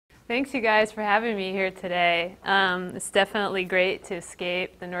Thanks you guys for having me here today. It's definitely great to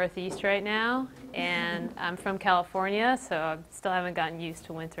escape the Northeast right now, and I'm from California, so I still haven't gotten used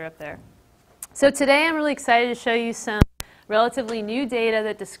to winter up there. So today I'm really excited to show you some relatively new data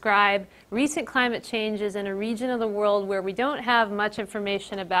that describe recent climate changes in a region of the world where we don't have much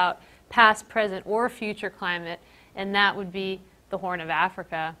information about past, present, or future climate, and that would be the Horn of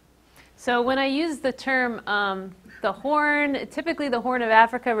Africa. So when I use the term the Horn, typically the Horn of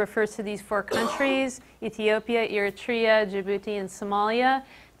Africa refers to these four countries: Ethiopia, Eritrea, Djibouti, and Somalia.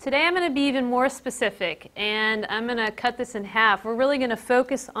 Today I'm going to be even more specific, and I'm going to cut this in half. We're really going to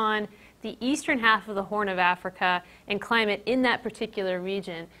focus on the eastern half of the Horn of Africa and climate in that particular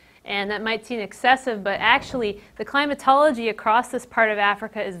region. And that might seem excessive, but actually the climatology across this part of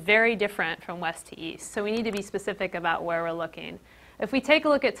Africa is very different from west to east. So we need to be specific about where we're looking. If we take a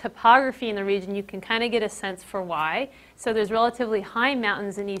look at topography in the region, you can kind of get a sense for why. So there's relatively high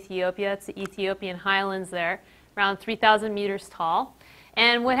mountains in Ethiopia. It's the Ethiopian highlands there, around 3,000 meters tall.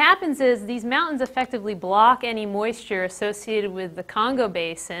 And what happens is these mountains effectively block any moisture associated with the Congo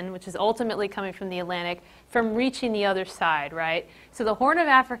Basin, which is ultimately coming from the Atlantic, from reaching the other side, right? So the Horn of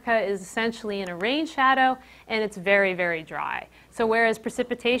Africa is essentially in a rain shadow, and it's very, very dry. So whereas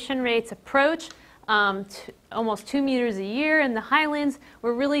precipitation rates approach almost 2 meters a year in the highlands,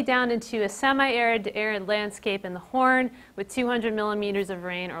 we're really down into a semi-arid to arid landscape in the Horn with 200 millimeters of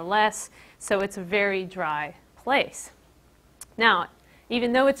rain or less. So it's a very dry place. Now,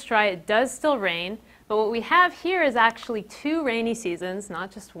 even though it's dry, it does still rain. But what we have here is actually two rainy seasons,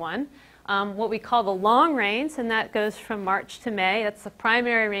 not just one. What we call the long rains, and that goes from March to May. That's the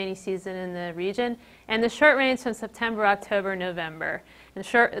primary rainy season in the region. And the short rains from September, October, November. And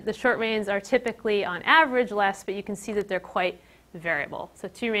the short rains are typically, on average, less, but you can see that they're quite variable. So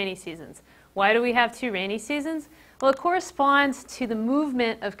two rainy seasons. Why do we have two rainy seasons? Well, it corresponds to the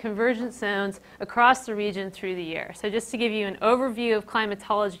movement of convergence zones across the region through the year. So just to give you an overview of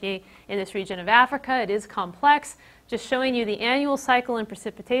climatology in this region of Africa, it is complex. Just showing you the annual cycle and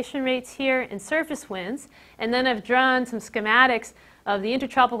precipitation rates here and surface winds. And then I've drawn some schematics of the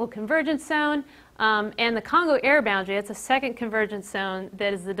intertropical convergence zone and the Congo air boundary. That's a second convergence zone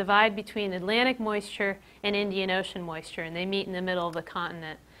that is the divide between Atlantic moisture and Indian Ocean moisture, and they meet in the middle of the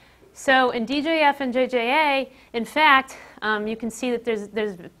continent. So in DJF and JJA, in fact, you can see that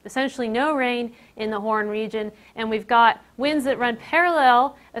there's essentially no rain in the Horn region, and we've got winds that run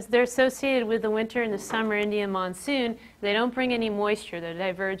parallel as they're associated with the winter and the summer Indian monsoon. They don't bring any moisture, they're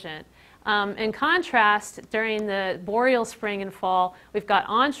divergent. In contrast, during the boreal spring and fall, we've got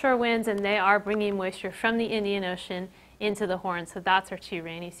onshore winds, and they are bringing moisture from the Indian Ocean into the Horn, so that's our two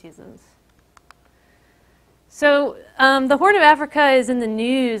rainy seasons. So the Horn of Africa is in the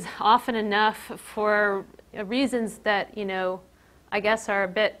news often enough for reasons that, I guess are a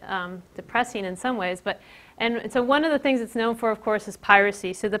bit depressing in some ways. And so one of the things it's known for, of course, is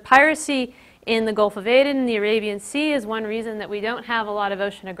piracy. So the piracy in the Gulf of Aden and the Arabian Sea is one reason that we don't have a lot of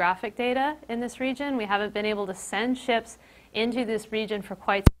oceanographic data in this region. We haven't been able to send ships into this region for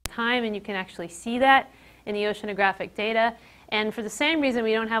quite some time, and you can actually see that in the oceanographic data. And for the same reason,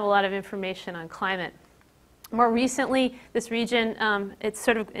 we don't have a lot of information on climate. More recently, this region, it's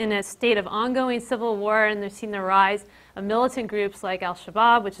sort of in a state of ongoing civil war, and they've seen the rise of militant groups like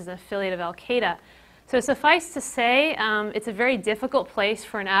Al-Shabaab, which is an affiliate of Al-Qaeda. So suffice to say, it's a very difficult place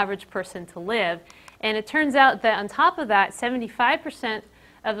for an average person to live. And it turns out that on top of that, 75%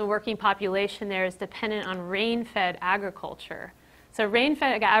 of the working population there is dependent on rain-fed agriculture. So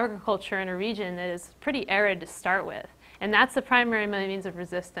rain-fed agriculture in a region that is pretty arid to start with. And that's the primary means of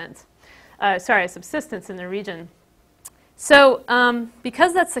subsistence in the region. So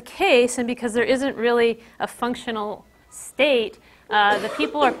because that's the case, and because there isn't really a functional state, the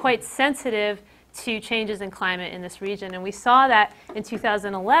people are quite sensitive to changes in climate in this region. And we saw that in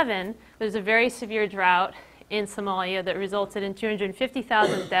 2011. There's a very severe drought in Somalia that resulted in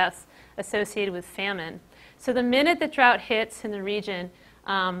 250,000 deaths associated with famine. So the minute the drought hits in the region,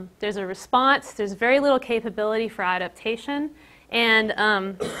 there's a response. There's very little capability for adaptation. And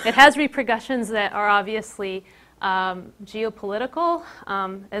it has repercussions that are obviously geopolitical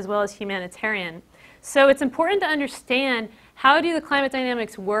as well as humanitarian. So it's important to understand, how do the climate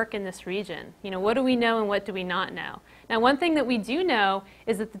dynamics work in this region? What do we know and what do we not know? Now, one thing that we do know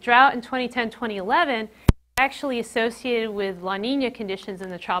is that the drought in 2010-2011 is actually associated with La Nina conditions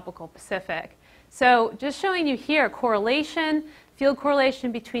in the tropical Pacific. So just showing you here a correlation, field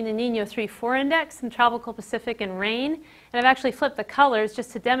correlation between the Niño 3-4 index in tropical Pacific and rain. And I've actually flipped the colors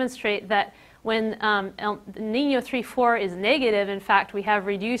just to demonstrate that when El Niño 3-4 is negative, in fact, we have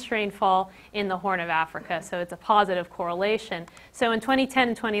reduced rainfall in the Horn of Africa. So it's a positive correlation. So in 2010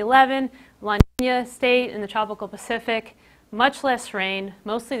 and 2011, La Niña state in the tropical Pacific, much less rain.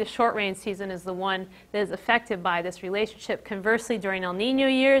 Mostly the short rain season is the one that is affected by this relationship. Conversely, during El Niño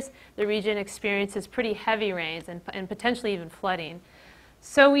years, the region experiences pretty heavy rains and potentially even flooding.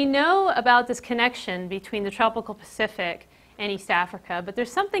 So we know about this connection between the tropical Pacific and East Africa, but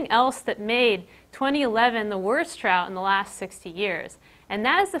there's something else that made 2011 the worst drought in the last 60 years. And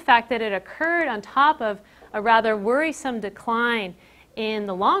that is the fact that it occurred on top of a rather worrisome decline in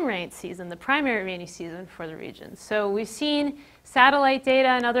the long rain season, the primary rainy season for the region. So we've seen satellite data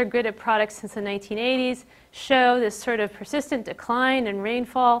and other gridded products since the 1980s show this sort of persistent decline in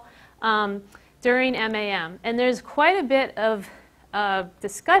rainfall during MAM. And there's quite a bit of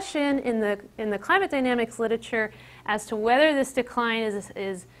discussion in the climate dynamics literature as to whether this decline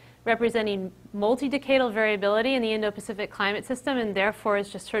is representing multi-decadal variability in the Indo-Pacific climate system and therefore is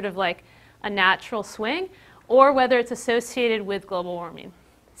just sort of like a natural swing, or whether it's associated with global warming.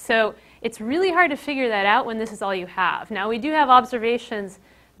 So it's really hard to figure that out when this is all you have. Now we do have observations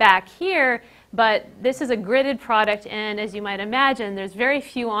back here, but this is a gridded product, and as you might imagine, there's very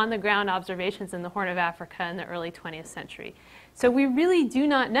few on-the-ground observations in the Horn of Africa in the early 20th century. So we really do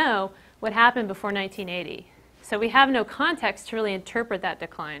not know what happened before 1980. So we have no context to really interpret that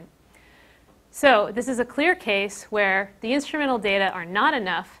decline. So this is a clear case where the instrumental data are not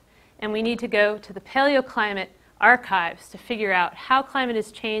enough, and we need to go to the paleoclimate archives to figure out how climate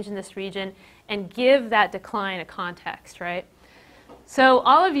has changed in this region and give that decline a context, right? So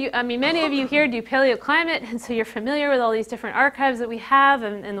all of you, many of you here do paleoclimate, and so you're familiar with all these different archives that we have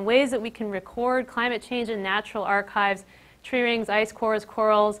and the ways that we can record climate change in natural archives, tree rings, ice cores,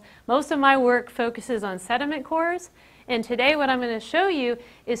 corals. Most of my work focuses on sediment cores, and today what I'm going to show you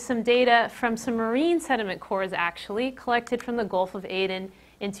is some data from some marine sediment cores actually collected from the Gulf of Aden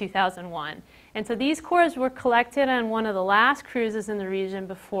in 2001. And so these cores were collected on one of the last cruises in the region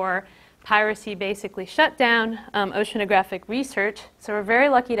before piracy basically shut down oceanographic research. So we're very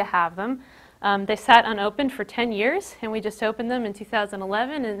lucky to have them. They sat unopened for 10 years, and we just opened them in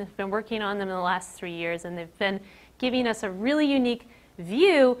 2011 and have been working on them in the last 3 years. And they've been giving us a really unique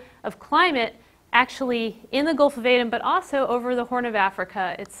view of climate actually in the Gulf of Aden, but also over the Horn of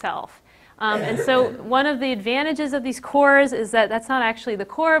Africa itself. And so one of the advantages of these cores is that that's not actually the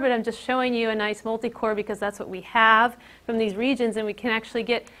core, but I'm just showing you a nice multi-core because that's what we have from these regions, and we can actually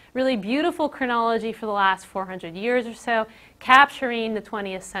get really beautiful chronology for the last 400 years or so, capturing the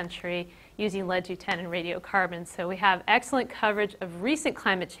 20th century using lead-210 and radiocarbon. So we have excellent coverage of recent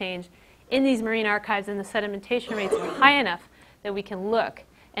climate change in these marine archives, and the sedimentation rates are high enough that we can look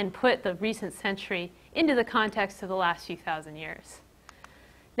and put the recent century into the context of the last few thousand years.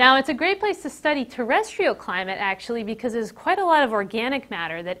 Now, it's a great place to study terrestrial climate, actually, because there's quite a lot of organic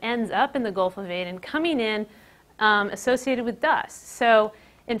matter that ends up in the Gulf of Aden coming in associated with dust. So,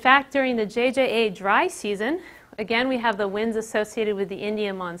 in fact, during the JJA dry season, again, we have the winds associated with the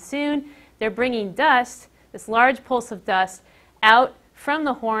Indian monsoon. They're bringing dust, this large pulse of dust, out from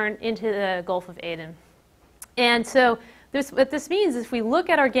the Horn into the Gulf of Aden. And so what this means is if we look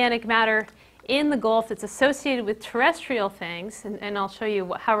at organic matter in the Gulf that's associated with terrestrial things, and I'll show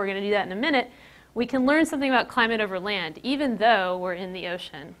you how we're going to do that in a minute, we can learn something about climate over land, even though we're in the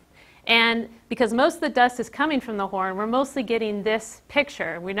ocean. And because most of the dust is coming from the Horn, we're mostly getting this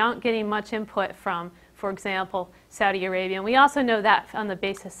picture. We're not getting much input from, for example, Saudi Arabia. And we also know that on the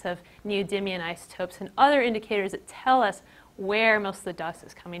basis of neodymium isotopes and other indicators that tell us where most of the dust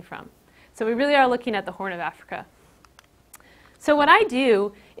is coming from. So we really are looking at the Horn of Africa. So what I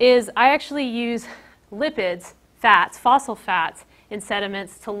do is I actually use lipids, fats, fossil fats in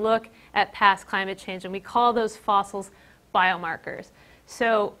sediments to look at past climate change, and we call those fossils biomarkers.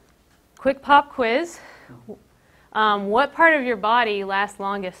 So quick pop quiz. What part of your body lasts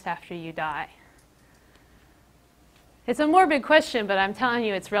longest after you die? It's a morbid question, but I'm telling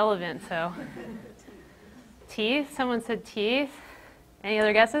you it's relevant. So teeth. Someone said teeth. Any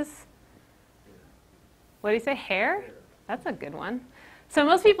other guesses? What do you say? Hair? That's a good one. So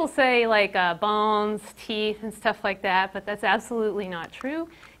most people say like bones, teeth, and stuff like that, but that's absolutely not true.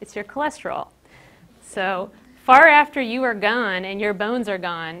 It's your cholesterol. So far after you are gone and your bones are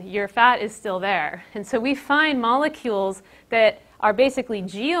gone, your fat is still there. And so we find molecules that are basically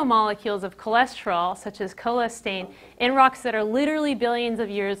geomolecules of cholesterol, such as cholesterol, in rocks that are literally billions of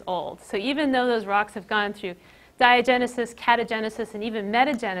years old. So even though those rocks have gone through diagenesis, catagenesis, and even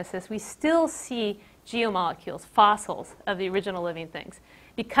metagenesis, we still see geomolecules, fossils of the original living things.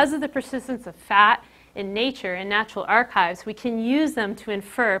 Because of the persistence of fat in nature, in natural archives, we can use them to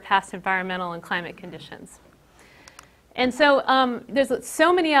infer past environmental and climate conditions. And so there's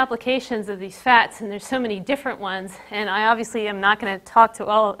so many applications of these fats, and there's so many different ones, and I obviously am not going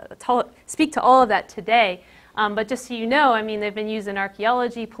to speak to all of that today, but just so you know, I mean, they've been used in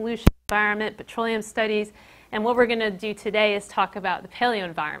archaeology, pollution, environment, petroleum studies, and what we're going to do today is talk about the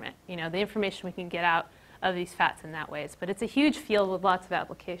paleoenvironment, you know, the information we can get out of these fats in that ways. But it's a huge field with lots of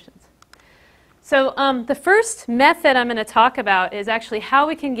applications. So the first method I'm going to talk about is actually how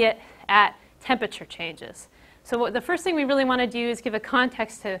we can get at temperature changes. So the first thing we really want to do is give a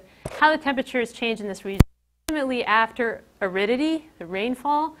context to how the temperature has changed in this region, ultimately after aridity, the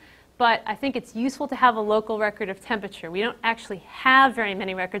rainfall, but I think it's useful to have a local record of temperature. We don't actually have very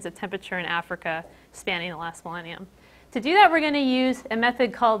many records of temperature in Africa spanning the last millennium. To do that, we're going to use a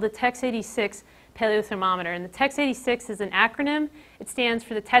method called the TEX86 paleothermometer, and the TEX86 is an acronym. It stands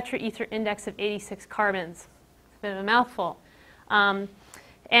for the Tetraether Index of 86 Carbons. It's a bit of a mouthful.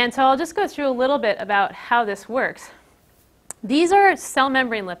 And so I'll just go through a little bit about how this works. These are cell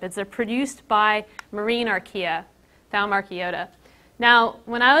membrane lipids. They're produced by marine archaea, Thaumarchaeota. Now,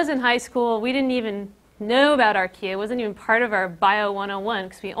 when I was in high school, we didn't even know about archaea. It wasn't even part of our Bio 101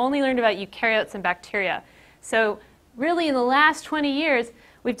 because we only learned about eukaryotes and bacteria. So really in the last 20 years,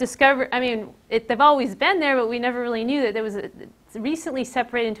 we've discovered, I mean, they've always been there, but we never really knew that there was recently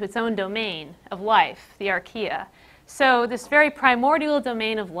separated into its own domain of life, the archaea. So this very primordial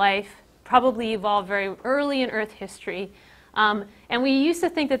domain of life probably evolved very early in Earth history. And we used to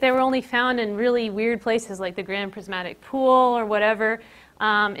think that they were only found in really weird places like the Grand Prismatic Pool or whatever,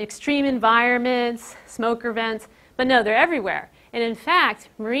 extreme environments, smoker vents. But no, they're everywhere. And in fact,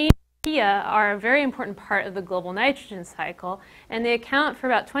 marine archaea are a very important part of the global nitrogen cycle, and they account for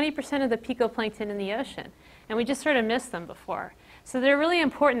about 20% of the picoplankton in the ocean. And we just sort of missed them before. So they're really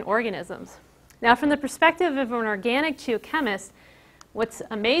important organisms. Now, from the perspective of an organic geochemist, what's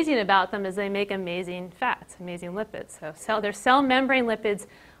amazing about them is they make amazing fats, amazing lipids. So their cell membrane lipids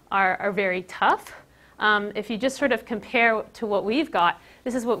are very tough. If you just sort of compare to what we've got,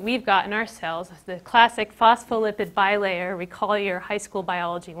 this is what we've got in our cells, the classic phospholipid bilayer. Recall your high school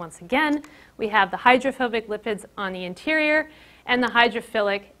biology once again. We have the hydrophobic lipids on the interior and the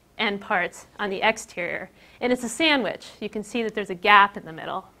hydrophilic end parts on the exterior. And it's a sandwich. You can see that there's a gap in the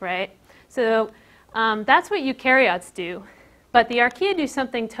middle, right? So that's what eukaryotes do. But the archaea do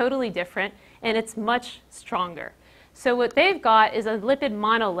something totally different, and it's much stronger. So what they've got is a lipid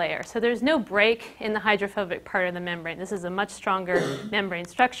monolayer. So there's no break in the hydrophobic part of the membrane. This is a much stronger membrane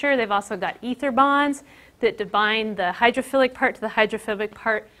structure. They've also got ether bonds that bind the hydrophilic part to the hydrophobic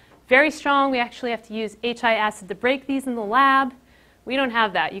part. Very strong. We actually have to use HI acid to break these in the lab. We don't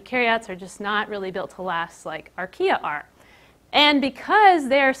have that. Eukaryotes are just not really built to last like archaea are. And because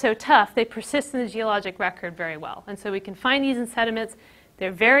they are so tough, they persist in the geologic record very well. And so we can find these in sediments.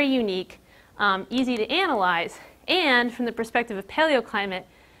 They're very unique, easy to analyze. And from the perspective of paleoclimate,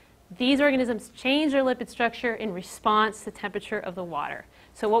 these organisms change their lipid structure in response to the temperature of the water.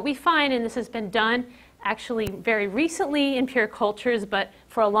 So what we find, and this has been done actually very recently in pure cultures, but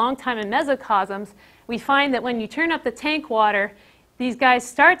for a long time in mesocosms, we find that when you turn up the tank water, these guys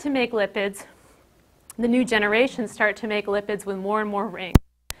start to make lipids. The new generations start to make lipids with more and more rings.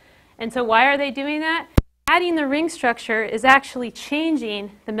 And so why are they doing that? Adding the ring structure is actually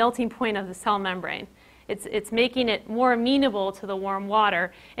changing the melting point of the cell membrane. It's making it more amenable to the warm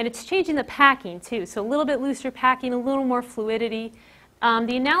water, and it's changing the packing too. So a little bit looser packing, a little more fluidity.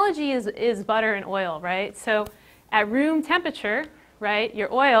 The analogy is butter and oil, right? So at room temperature, right,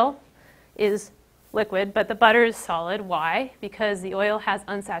 your oil is liquid, but the butter is solid. Why? Because the oil has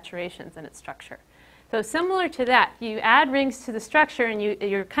unsaturations in its structure. So similar to that, you add rings to the structure and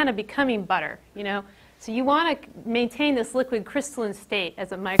you're kind of becoming butter, you know. So you want to maintain this liquid crystalline state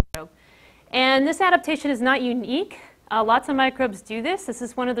as a microbe. And this adaptation is not unique. Lots of microbes do this. This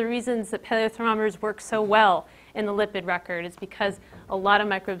is one of the reasons that paleothermometers work so well in the lipid record, is because a lot of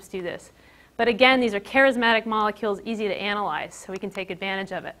microbes do this. But again, these are charismatic molecules, easy to analyze, so we can take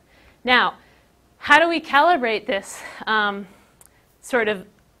advantage of it. Now, how do we calibrate this sort of,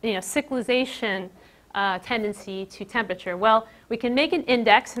 you know, cyclization tendency to temperature? Well, we can make an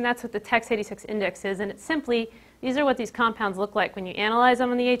index, and that's what the TEX86 index is, and it's simply, these are what these compounds look like when you analyze them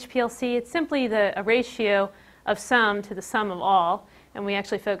on the HPLC. It's simply a ratio of sum to the sum of all, and we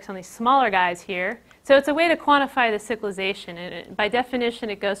actually focus on these smaller guys here. So it's a way to quantify the cyclization, and by definition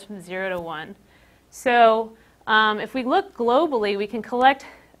it goes from 0 to 1. So if we look globally, we can collect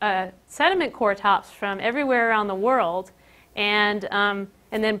sediment core tops from everywhere around the world, and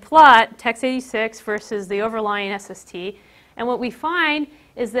then plot TEX86 versus the overlying SST. And what we find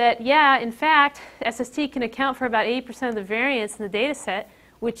is that, yeah, in fact, SST can account for about 80% of the variance in the data set,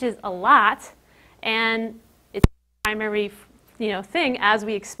 which is a lot, and it's the primary thing, as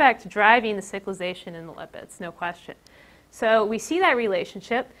we expect, driving the cyclization in the lipids, no question. So we see that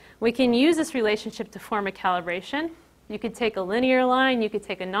relationship. We can use this relationship to form a calibration. You could take a linear line, you could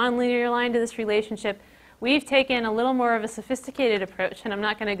take a nonlinear line to this relationship. We've taken a little more of a sophisticated approach, and I'm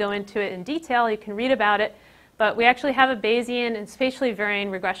not going to go into it in detail. You can read about it. But we actually have a Bayesian and spatially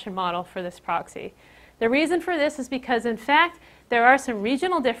varying regression model for this proxy. The reason for this is because, in fact, there are some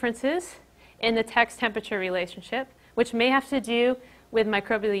regional differences in the text-temperature relationship, which may have to do with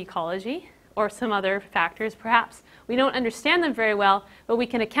microbial ecology or some other factors, perhaps. We don't understand them very well, but we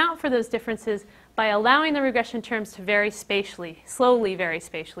can account for those differences by allowing the regression terms to vary spatially, slowly vary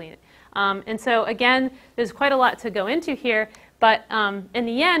spatially. And so, again, there's quite a lot to go into here, but in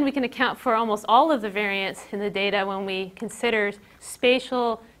the end, we can account for almost all of the variance in the data when we consider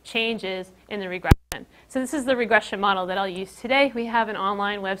spatial changes in the regression. So this is the regression model that I'll use today. We have an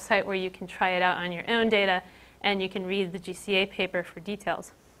online website where you can try it out on your own data, and you can read the GCA paper for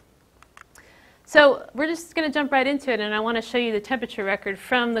details. So we're just going to jump right into it, and I want to show you the temperature record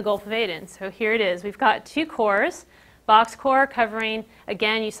from the Gulf of Aden. So here it is. We've got two cores, box core covering,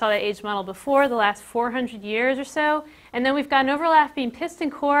 again, you saw that age model before, the last 400 years or so. And then we've got an overlapping piston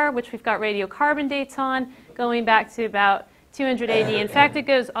core, which we've got radiocarbon dates on, going back to about 200 AD. In fact, it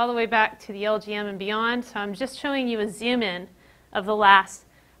goes all the way back to the LGM and beyond. So I'm just showing you a zoom in of the last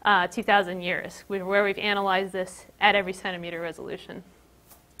 2,000 years, where we've analyzed this at every centimeter resolution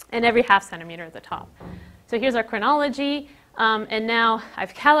and every half centimeter at the top. So here's our chronology, and now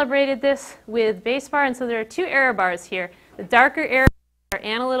I've calibrated this with base bar, and so there are two error bars here. The darker error bars are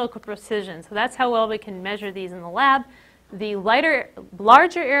analytical precision, so that's how well we can measure these in the lab. The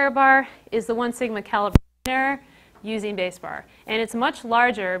larger error bar is the 1 sigma calibration error using base bar, and it's much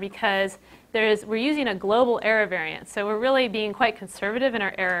larger because we're using a global error variance, so we're really being quite conservative in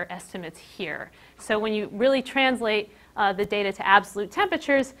our error estimates here. So when you really translate the data to absolute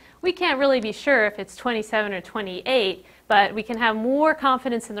temperatures, we can't really be sure if it's 27 or 28, but we can have more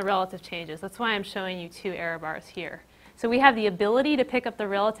confidence in the relative changes. That's why I'm showing you two error bars here. So we have the ability to pick up the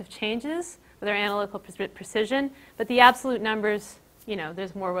relative changes with our analytical precision, but the absolute numbers,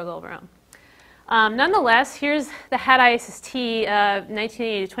 there's more wiggle room. Nonetheless, here's the HAT-ISST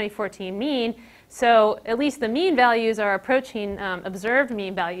 1980 to 2014 mean. So at least the mean values are approaching observed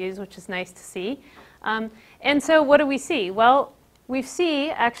mean values, which is nice to see. And so what do we see? Well, we see,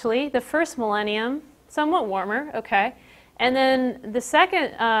 actually, the first millennium somewhat warmer, okay. And then the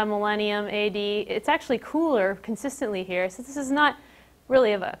second millennium AD, it's actually cooler consistently here. So this is not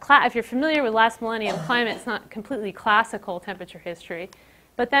really if you're familiar with last millennium climate, it's not completely classical temperature history.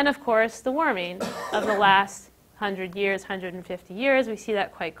 But then, of course, the warming of the last 100 years, 150 years, we see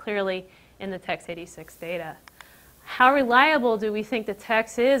that quite clearly in the TEX 86 data. How reliable do we think the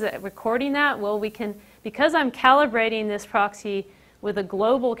TEX is at recording that? Well, because I'm calibrating this proxy with a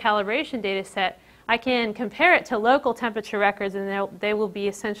global calibration data set, I can compare it to local temperature records, and they will be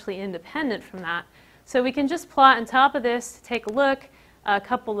essentially independent from that. So we can just plot on top of this to take a look, a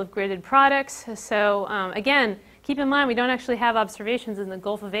couple of gridded products. So again, keep in mind we don't actually have observations in the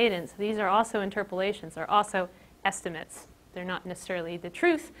Gulf of Aden, so these are also interpolations, they're also estimates. They're not necessarily the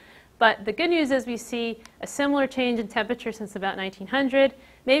truth. But the good news is we see a similar change in temperature since about 1900,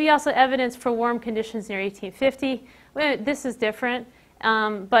 maybe also evidence for warm conditions near 1850. Well, this is different,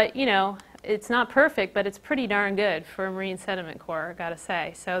 but it's not perfect, but it's pretty darn good for a marine sediment core, I've got to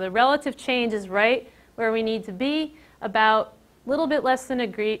say. So the relative change is right where we need to be, about a little bit less than a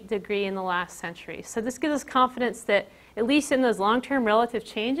degree in the last century. So this gives us confidence that at least in those long-term relative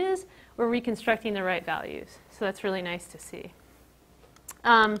changes, we're reconstructing the right values. So that's really nice to see.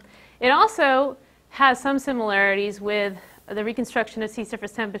 It also has some similarities with the reconstruction of sea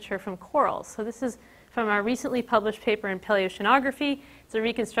surface temperature from corals. So this is from our recently published paper in Paleoceanography. It's a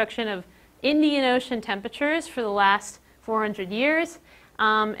reconstruction of Indian Ocean temperatures for the last 400 years.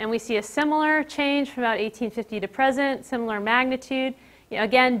 And we see a similar change from about 1850 to present, similar magnitude.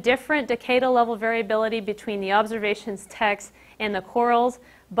 Again, different decadal level variability between the observations text and the corals,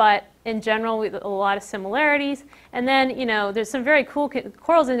 but in general, a lot of similarities. And then, there's some very cool,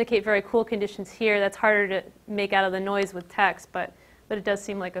 corals indicate very cool conditions here. That's harder to make out of the noise with text, but it does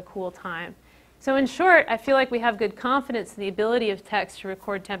seem like a cool time. So in short, I feel like we have good confidence in the ability of text to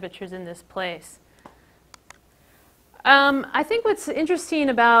record temperatures in this place. I think what's interesting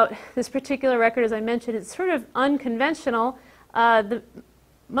about this particular record, as I mentioned, it's sort of unconventional.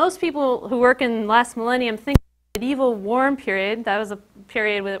 Most people who work in last millennium think the medieval warm period, that was a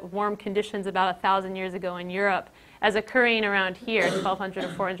period with warm conditions about 1,000 years ago in Europe, as occurring around here, 1200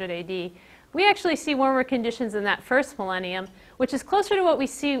 or 400 AD. We actually see warmer conditions in that first millennium, which is closer to what we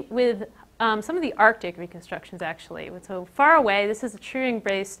see with some of the Arctic reconstructions, actually. So far away, this is a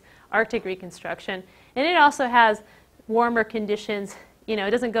Turing-based Arctic reconstruction, and it also has warmer conditions. You know,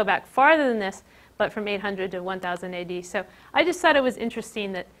 it doesn't go back farther than this, but from 800 to 1000 AD. So I just thought it was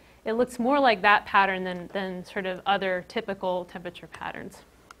interesting that it looks more like that pattern than sort of other typical temperature patterns.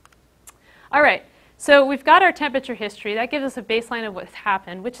 All right. So we've got our temperature history. That gives us a baseline of what's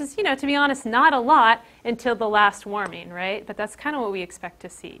happened, which is, you know, to be honest, not a lot until the last warming, right? But that's kind of what we expect to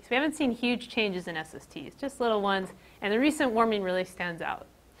see. So we haven't seen huge changes in SSTs, just little ones, and the recent warming really stands out.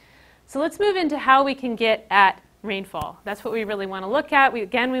 So let's move into how we can get at rainfall. That's what we really want to look at.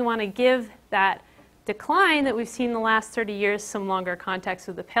 Again, we want to give that decline that we've seen in the last 30 years some longer context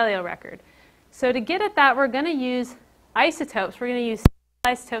with the paleo record. So to get at that, we're going to use isotopes. We're going to use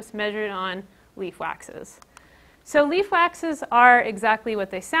isotopes measured on leaf waxes. So leaf waxes are exactly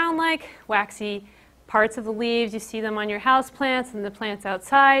what they sound like, waxy parts of the leaves. You see them on your house plants and the plants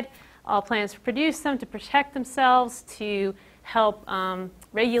outside. All plants produce them to protect themselves, to help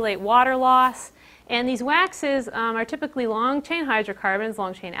regulate water loss. And these waxes are typically long-chain hydrocarbons,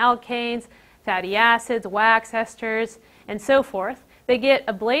 long-chain alkanes, fatty acids, wax esters, and so forth. They get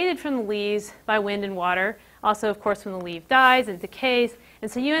ablated from the leaves by wind and water, also, of course, when the leaf dies and decays. And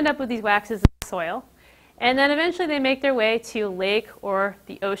so you end up with these waxes in the soil. And then eventually they make their way to a lake or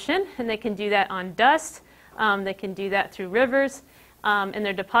the ocean, and they can do that on dust. They can do that through rivers, and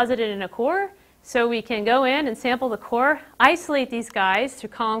they're deposited in a core. So we can go in and sample the core, isolate these guys through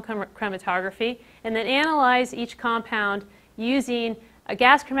column chromatography, and then analyze each compound using a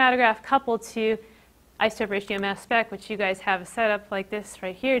gas chromatograph coupled to isotope ratio mass spec, which you guys have set up like this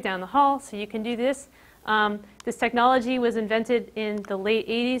right here down the hall. So you can do this. This technology was invented in the late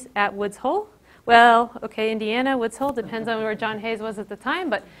 80s at Woods Hole. Well, okay, Indiana, Woods Hole, depends on where John Hayes was at the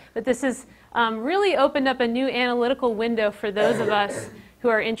time, but this has really opened up a new analytical window for those of us who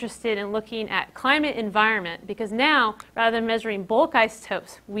are interested in looking at climate environment, because now, rather than measuring bulk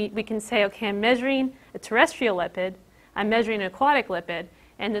isotopes, we can say, okay, I'm measuring a terrestrial lipid, I'm measuring an aquatic lipid,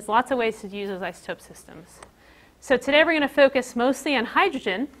 and there's lots of ways to use those isotope systems. So today we're going to focus mostly on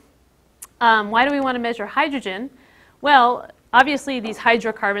hydrogen. Why do we want to measure hydrogen? Well, obviously these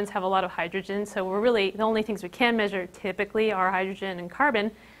hydrocarbons have a lot of hydrogen, so we're really, the only things we can measure typically are hydrogen and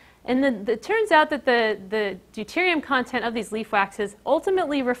carbon. And it turns out that the deuterium content of these leaf waxes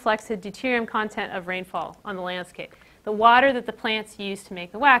ultimately reflects the deuterium content of rainfall on the landscape, the water that the plants use to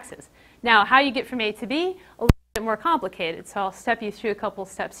make the waxes. Now, how you get from A to B, a little bit more complicated, so I'll step you through a couple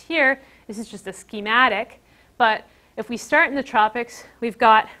steps here. This is just a schematic, but if we start in the tropics, we've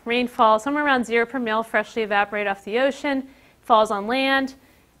got rainfall somewhere around 0 per mil freshly evaporated off the ocean, falls on land.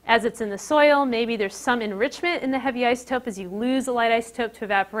 As it's in the soil, maybe there's some enrichment in the heavy isotope as you lose the light isotope to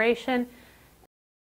evaporation.